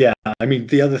yeah, I mean,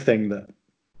 the other thing that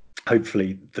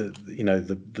hopefully the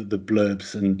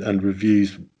blurbs and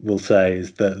reviews will say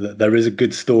is that there is a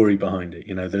good story behind it.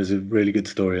 There's a really good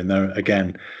story, and there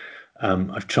again,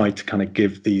 I've tried to kind of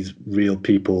give these real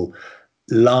people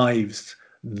lives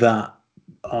that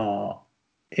are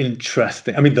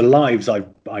interesting. I mean, the lives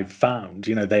I've found,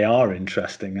 they are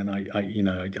interesting, and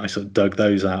I sort of dug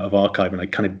those out of archive, and I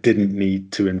kind of didn't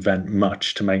need to invent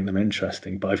much to make them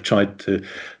interesting, but I've tried to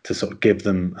sort of give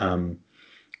them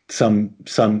some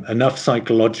enough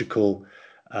psychological.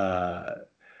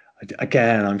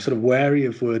 Again, I'm sort of wary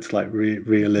of words like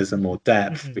realism or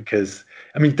depth, because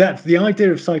I mean, depth, the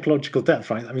idea of psychological depth,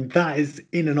 right? I mean, that is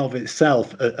in and of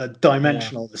itself a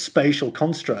dimensional, a spatial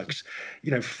construct.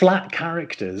 Flat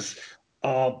characters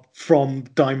are from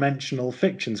dimensional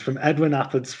fictions, from Edwin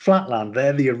Appard's Flatland.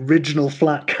 They're the original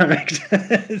flat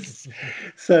characters.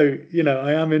 So,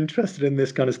 I am interested in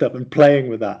this kind of stuff, and playing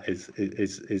with that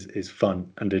is fun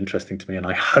and interesting to me. And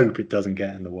I hope it doesn't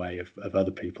get in the way of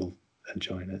other people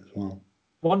enjoying it as well.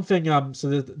 One thing, so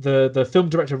the film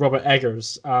director Robert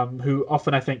Eggers, who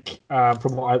often I think,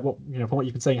 from what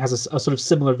you've been saying, has a sort of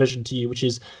similar vision to you, which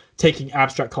is taking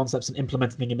abstract concepts and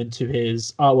implementing them into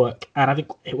his artwork. And I think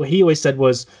what he always said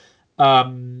was,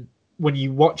 when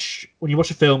you watch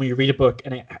a film or you read a book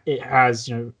and it has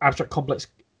abstract, complex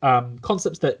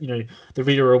concepts that the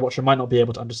reader or watcher might not be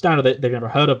able to understand, or they've never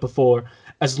heard of before,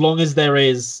 as long as there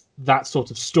is that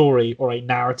sort of story or a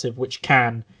narrative which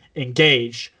can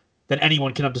engage, then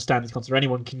anyone can understand these concepts, or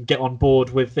anyone can get on board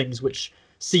with things which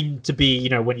seem to be,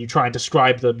 when you try and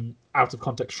describe them out of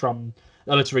context from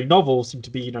a literary novel, seem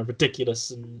to be,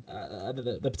 ridiculous, and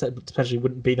that potentially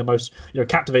wouldn't be the most,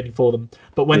 captivating for them.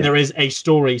 But when there is a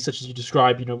story such as you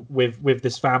describe, with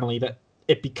this family, that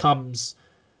it becomes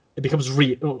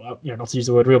real, not to use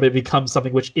the word real, but it becomes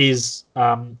something which is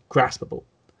graspable.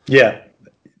 Yeah,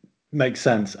 makes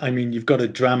sense. I mean, you've got to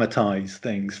dramatize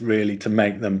things really to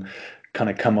make them kind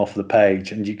of come off the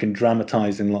page, and you can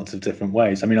dramatize in lots of different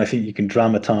ways. I mean, I think you can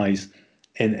dramatize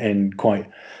in quite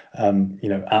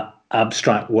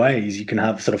abstract ways. You can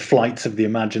have sort of flights of the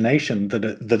imagination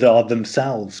that are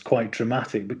themselves quite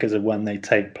dramatic because of when they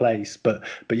take place. But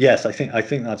yes, I think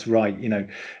that's right.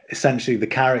 Essentially the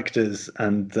characters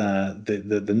and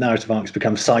the narrative arcs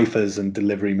become ciphers and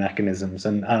delivery mechanisms,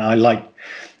 and I like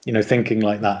thinking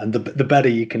like that. And the better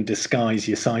you can disguise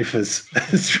your ciphers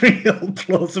as real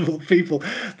plausible people,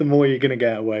 the more you're going to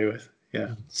get away with.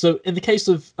 Yeah. So in the case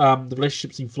of the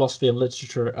relationship between philosophy and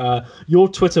literature, your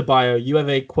Twitter bio, you have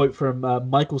a quote from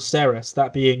Michael Serres,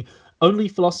 that being, "Only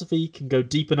philosophy can go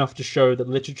deep enough to show that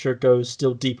literature goes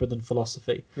still deeper than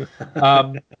philosophy."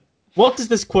 What does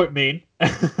this quote mean?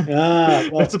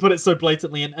 Well, to put it so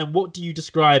blatantly, and what do you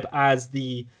describe as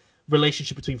the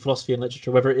relationship between philosophy and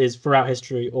literature, whether it is throughout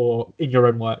history or in your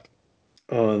own work?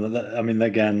 Oh, I mean,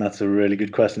 again, that's a really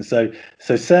good question. So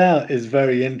Serre is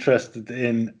very interested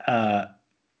in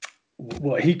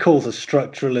what he calls a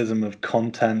structuralism of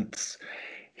contents.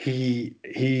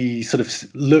 He sort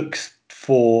of looks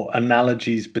for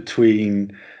analogies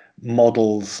between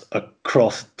models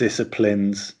across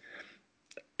disciplines.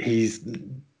 He's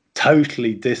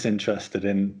totally disinterested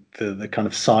in the kind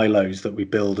of silos that we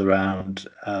build around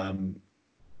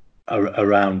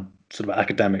sort of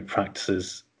academic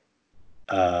practices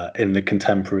in the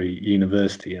contemporary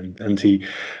university, and he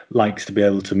likes to be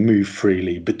able to move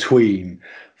freely between,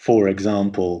 for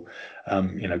example,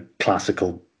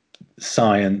 classical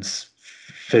science,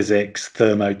 physics,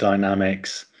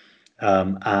 thermodynamics,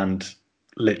 and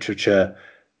literature,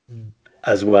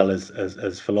 as well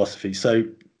as philosophy. So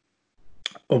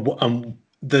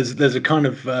there's a kind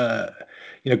of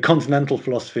continental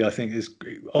philosophy, I think, is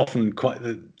often quite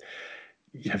the,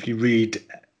 if you read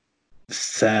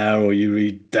Serre or you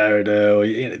read Derrida, or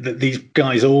these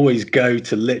guys always go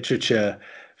to literature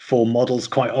for models.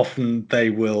 Quite often they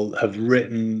will have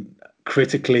written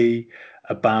critically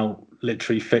about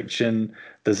literary fiction.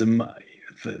 There's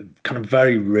the kind of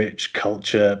very rich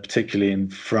culture, particularly in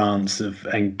France, of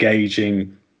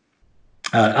engaging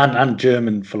and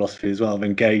German philosophy as well, of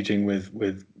engaging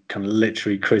with kind of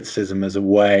literary criticism as a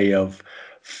way of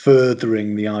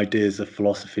furthering the ideas of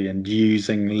philosophy and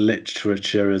using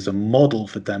literature as a model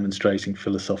for demonstrating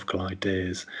philosophical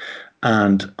ideas.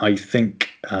 And I think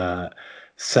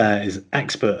Sayre is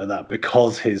expert at that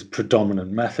because his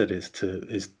predominant method is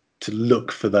to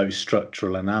look for those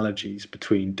structural analogies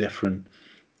between different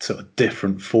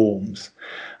forms.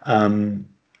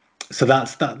 So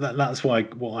that's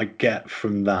what I get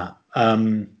from that.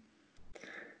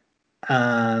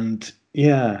 And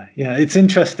yeah, it's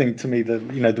interesting to me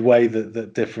that the way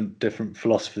that different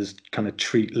philosophers kind of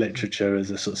treat literature as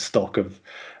a sort of stock of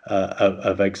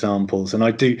examples. And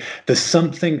there's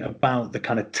something about the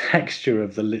kind of texture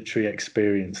of the literary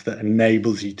experience that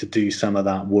enables you to do some of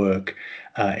that work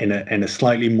in a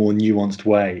slightly more nuanced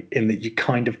way, in that you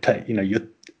kind of take,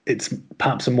 it's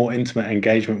perhaps a more intimate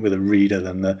engagement with a reader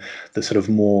than the sort of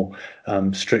more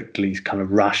strictly kind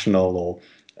of rational or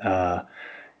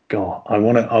God, I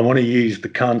want to use the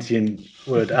Kantian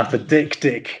word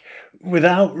apodictic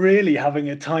without really having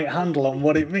a tight handle on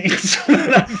what it means.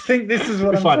 I think this is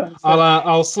what I'm Fine. trying to say.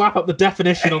 I'll slap up the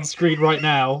definition on screen right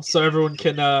now, so everyone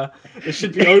can. It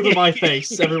should be over my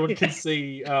face. Everyone can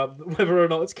see whether or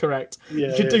not it's correct.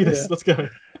 You can do this. Let's go.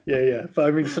 Yeah. But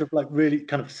I mean, sort of like really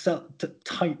kind of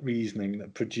tight reasoning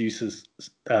that produces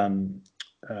sort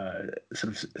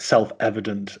of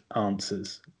self-evident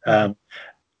answers.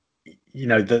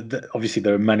 Obviously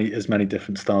there are as many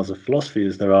different styles of philosophy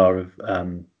as there are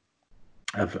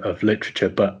of literature,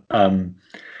 but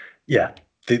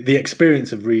the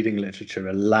experience of reading literature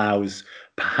allows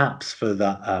perhaps for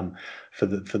that for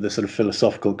the sort of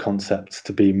philosophical concepts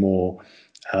to be more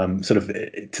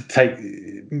to take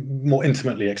more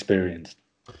intimately experienced.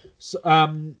 So,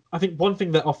 I think one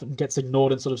thing that often gets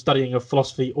ignored in sort of studying of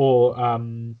philosophy or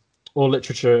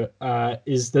literature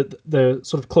is that the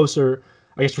sort of closer,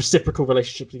 I guess, reciprocal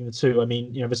relationship between the two. I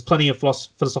mean, there's plenty of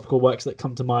philosophical works that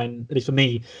come to mind, at least for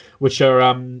me, which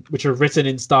are written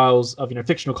in styles of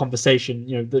fictional conversation.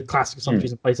 The classic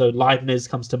Socrates and Plato. Leibniz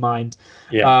comes to mind.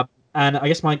 Yeah. And I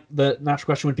guess the natural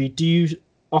question would be: do you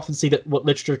often see that what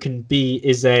literature can be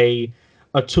is a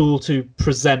tool to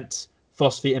present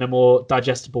philosophy in a more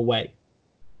digestible way?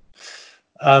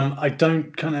 I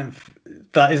don't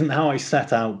that isn't how I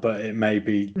set out, but it may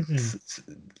be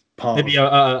part maybe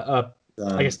of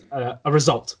I guess a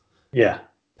result. Yeah.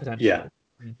 Potentially.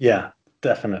 Yeah,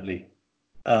 definitely.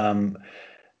 I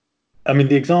mean,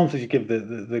 the examples you give,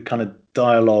 the kind of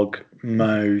dialogue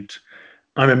mode,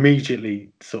 I'm immediately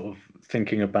sort of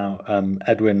thinking about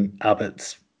Edwin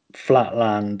Abbott's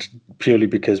Flatland, purely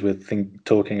because we're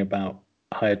talking about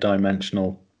higher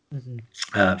dimensional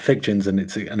fictions, and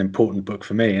it's an important book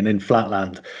for me. And in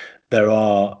Flatland, there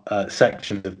are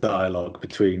sections of dialogue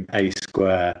between A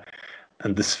Square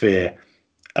and the Sphere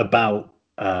about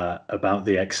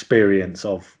the experience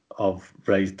of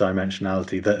raised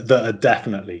dimensionality that are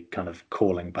definitely kind of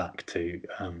calling back to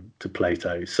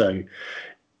Plato. So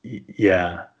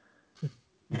yeah,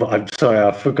 but I'm sorry,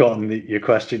 I've forgotten your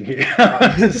question here.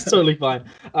 It's totally fine.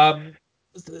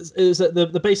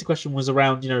 The basic question was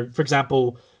around, for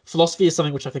example, philosophy is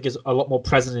something which I think is a lot more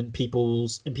present in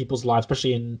people's lives,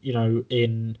 especially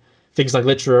in things like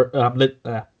literature,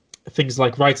 things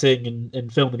like writing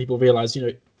and film, that people realize,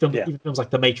 even films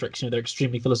like The Matrix, they're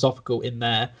extremely philosophical in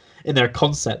their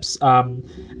concepts. And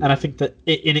I think that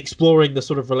in exploring the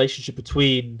sort of relationship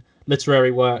between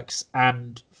literary works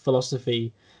and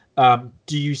philosophy,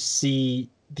 do you see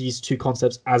these two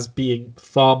concepts as being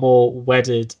far more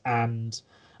wedded and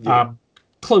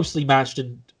closely matched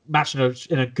in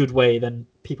a good way than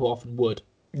people often would?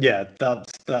 Yeah,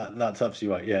 that's absolutely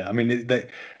right. Yeah, I mean,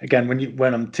 again,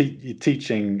 when I'm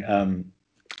teaching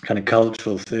kind of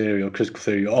cultural theory or critical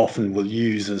theory, you often will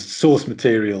use as source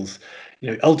materials.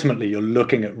 Ultimately, you're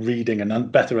looking at reading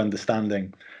and better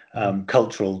understanding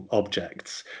cultural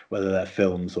objects, whether they're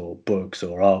films or books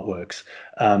or artworks,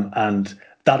 and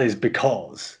that is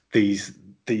because these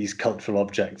cultural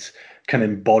objects can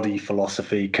embody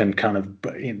philosophy, can kind of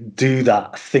do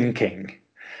that thinking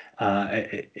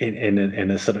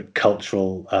in a sort of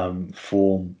cultural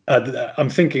form. I'm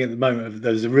thinking at the moment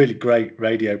there's a really great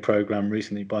radio program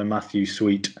recently by Matthew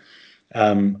Sweet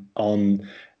on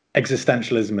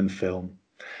existentialism and film.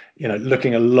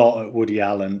 Looking a lot at Woody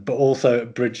Allen, but also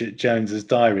at Bridget Jones's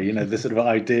Diary. The sort of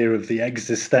idea of the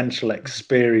existential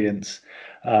experience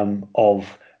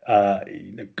of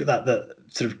that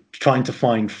sort of trying to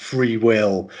find free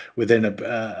will within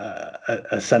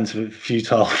a sense of a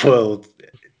futile world.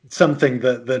 something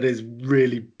that is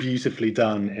really beautifully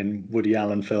done in Woody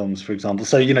Allen films, for example.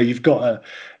 So you've got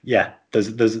there's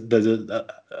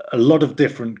a lot of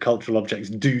different cultural objects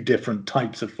do different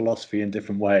types of philosophy in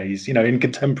different ways. In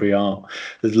contemporary art,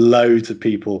 there's loads of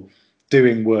people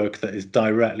doing work that is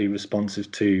directly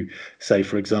responsive to, say,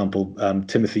 for example,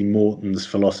 Timothy Morton's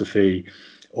philosophy,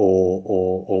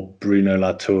 or Bruno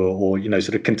Latour, or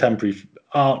sort of contemporary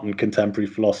art and contemporary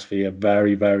philosophy are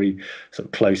very, very sort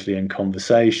of closely in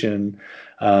conversation.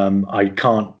 I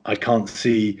can't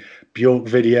see Bjork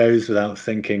videos without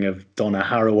thinking of Donna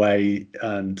Haraway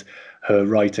and her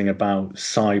writing about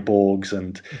cyborgs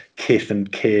and kith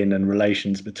and kin and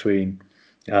relations between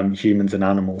humans and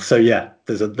animals. So yeah,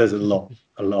 there's a lot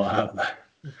out there.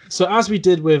 So as we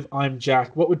did with I'm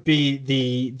Jack, what would be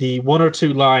the one or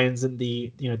two lines and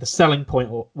the selling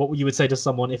point, or what you would say to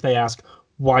someone if they ask,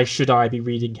 why should I be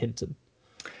reading Hinton?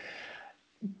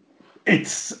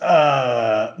 It's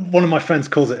one of my friends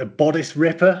calls it a bodice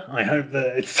ripper. I hope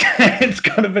that it's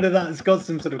got a bit of that. It's got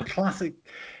some sort of classic.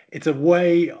 It's a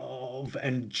way of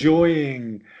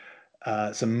enjoying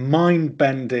some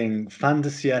mind-bending fin de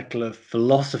siècle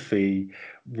philosophy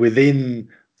within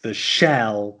the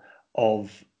shell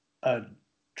of a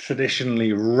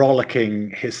traditionally rollicking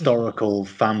historical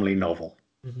family novel.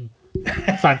 Mm-hmm.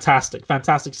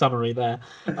 Fantastic summary there.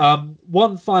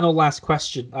 One final last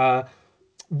question.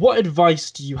 What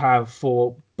advice do you have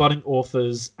for budding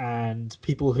authors and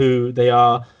people who they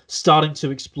are starting to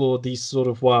explore these sort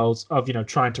of worlds of,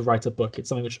 trying to write a book? It's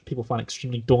something which people find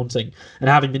extremely daunting. And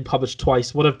having been published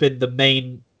twice, what have been the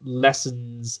main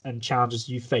lessons and challenges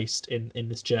you faced in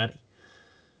this journey?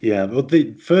 Yeah, well,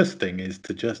 the first thing is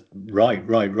to just write.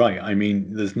 I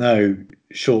mean, there's no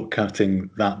shortcutting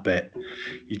that bit.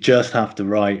 You just have to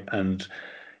write, and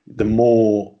the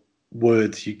more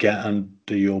words you get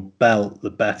under your belt,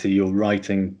 the better your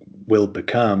writing will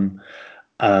become.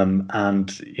 And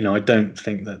I don't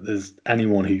think that there's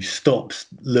anyone who stops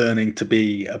learning to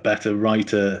be a better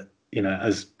writer.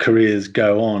 As careers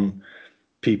go on,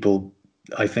 people,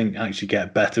 I think, actually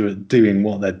get better at doing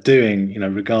what they're doing,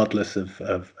 regardless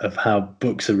of how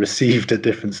books are received at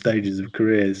different stages of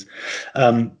careers.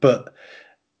 But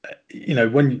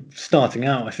when you're starting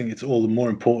out, I think it's all the more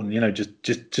important,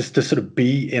 just to sort of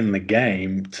be in the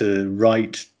game, to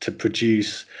write, to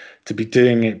produce, to be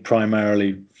doing it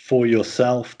primarily for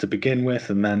yourself to begin with,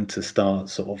 and then to start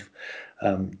sort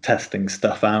of testing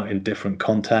stuff out in different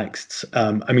contexts.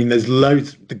 I mean, there's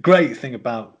loads. The great thing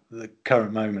about the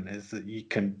current moment is that you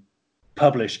can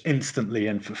publish instantly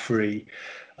and for free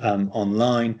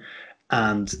online,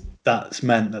 and that's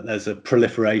meant that there's a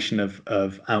proliferation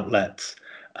of outlets,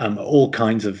 all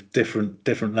kinds of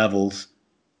different levels,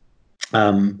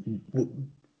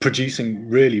 producing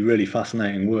really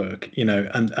fascinating work,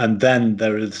 and then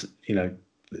there is,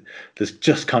 there's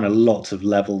just kind of lots of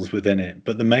levels within it.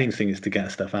 But the main thing is to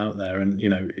get stuff out there, and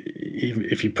even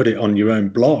if you put it on your own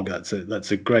blog, that's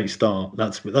a great start.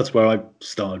 That's where I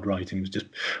started writing. It was just,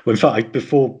 well, in fact,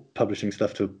 before publishing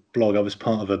stuff to a blog, I was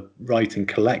part of a writing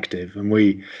collective, and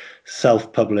we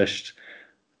self-published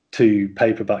 2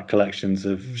 paperback collections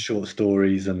of short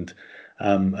stories, and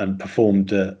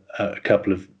performed at a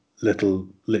couple of little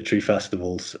literary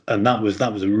festivals, and that was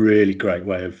a really great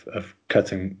way of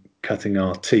cutting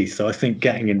our teeth. So I think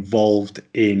getting involved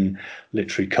in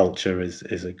literary culture is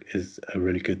a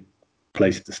really good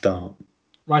place to start.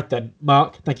 Right then,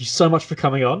 Mark, thank you so much for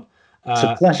coming on. It's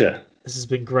a pleasure. This has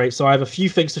been great. So I have a few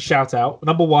things to shout out.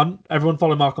 Number one, everyone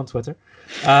follow Mark on Twitter.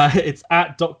 It's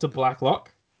at Dr.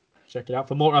 Blacklock. Check it out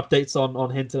for more updates on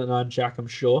Hinton and I'm Jack, I'm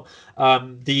sure.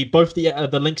 Both the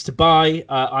links to buy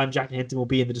I'm Jack and Hinton will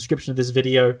be in the description of this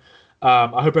video.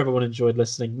 I hope everyone enjoyed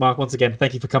listening. Mark, once again,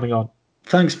 thank you for coming on.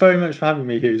 Thanks very much for having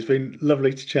me, Hugh. It's been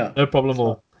lovely to chat. No problem at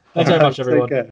all. Thanks very much, everyone.